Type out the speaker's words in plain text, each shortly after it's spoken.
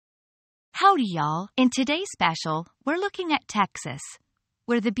Howdy, y'all. In today's special, we're looking at Texas,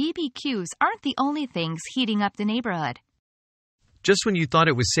 where the BBQs aren't the only things heating up the neighborhood. Just when you thought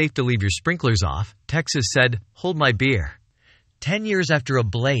it was safe to leave your sprinklers off, Texas said, "Hold my beer." 10 years after a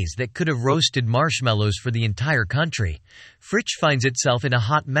blaze that could have roasted marshmallows for the entire country, Fritch finds itself in a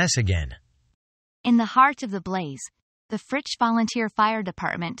hot mess again. In the heart of the blaze, the Fritch Volunteer Fire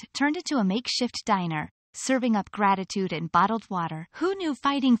Department turned into a makeshift diner, serving up gratitude and bottled water. Who knew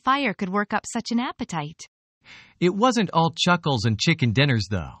fighting fire could work up such an appetite? It wasn't all chuckles and chicken dinners,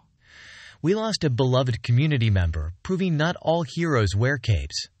 though. We lost a beloved community member, proving not all heroes wear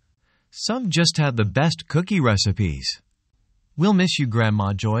capes. Some just had the best cookie recipes. We'll miss you,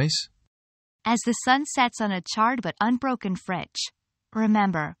 Grandma Joyce. As the sun sets on a charred but unbroken Fritch,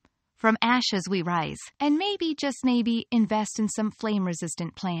 remember, from ashes we rise, and maybe, just maybe, invest in some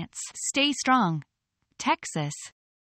flame-resistant plants. Stay strong. Texas.